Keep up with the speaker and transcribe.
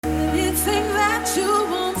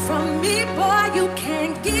boy, you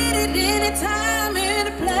can't get it anytime,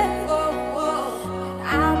 any place.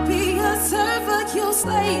 I'll be your servant, your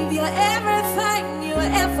slave, your everything you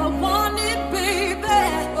ever wanted, baby.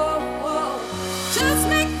 Just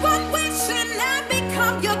make one wish and I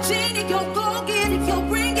become your genie. You'll go get it, you'll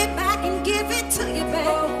bring it back and give it to you, baby.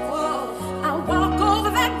 I'll walk over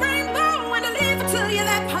that rainbow and I'll leave it to you,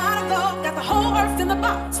 that pot of gold. Got the whole earth in the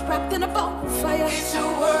box, wrapped in a bow for you. It's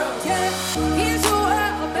your world, yeah. Here's your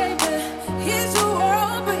world, baby. Here's your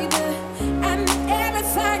world, baby. And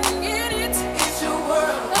everything in it. It's your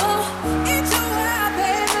world. Oh, it's your world,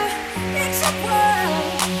 baby. It's your world.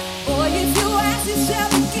 Boy, if you ask, you shall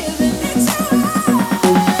be given. It's your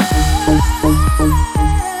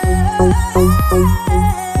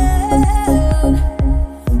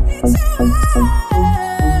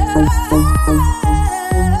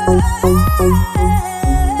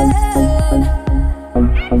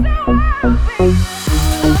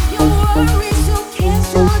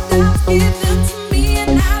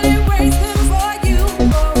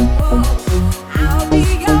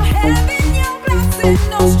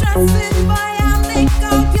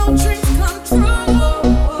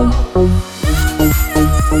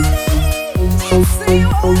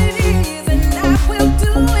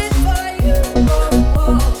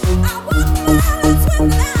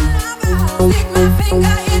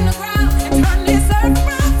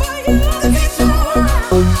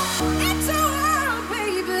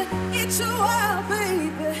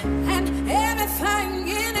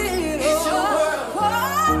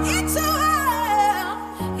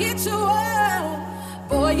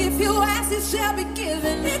if you ask, it shall be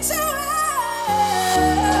given. It's your world.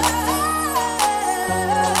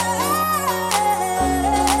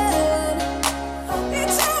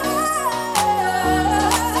 It's your world.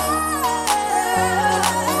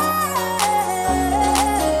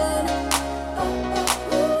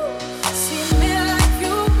 See me like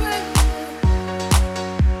you, baby.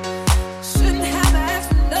 Shouldn't have asked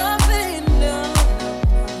for nothing, no.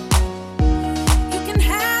 You can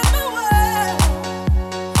have the world.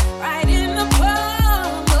 Right in the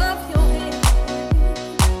palm of your hand.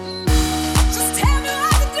 Just tell me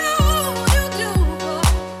what to do,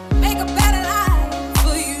 make a better life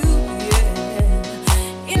for you,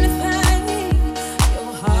 yeah. Anything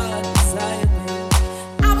your heart desires, baby.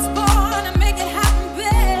 I was born to make it happen,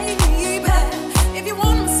 baby. If you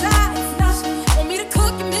want my side, it's nothing. Want me to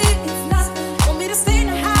cook your meal, it's nothing. Want me to stay in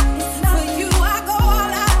the house, it's nothing. For you, I go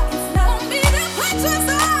all out, it's nothing. Want me to put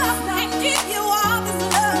yourself and give you all this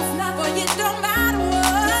love. For you don't matter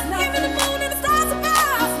what, even the moon and the stars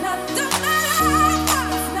above. Don't matter how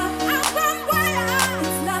I run way out,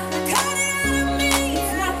 cut it out of me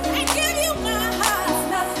and give you my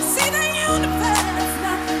heart. See the universe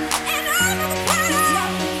and all of the planets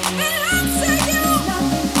belongs to you.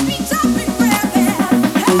 Reach up and grab it.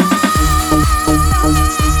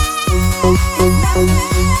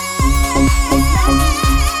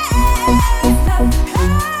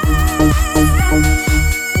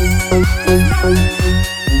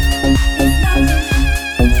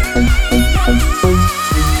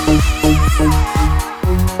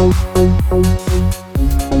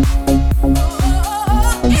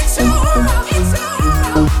 It's your world, it's your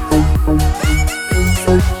world,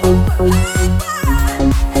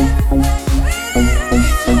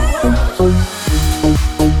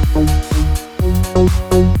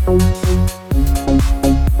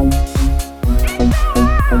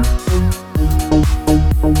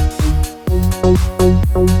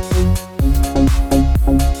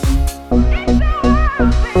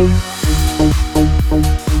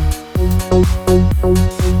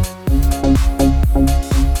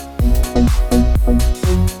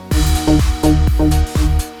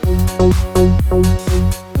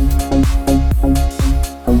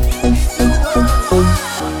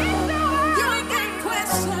 You ain't got a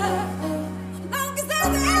question. Long as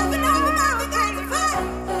there's an open over my began to fight.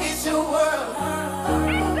 It's your world.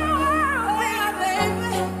 It's your world,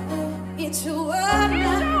 baby. It's your world.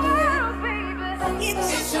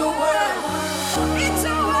 It's your world.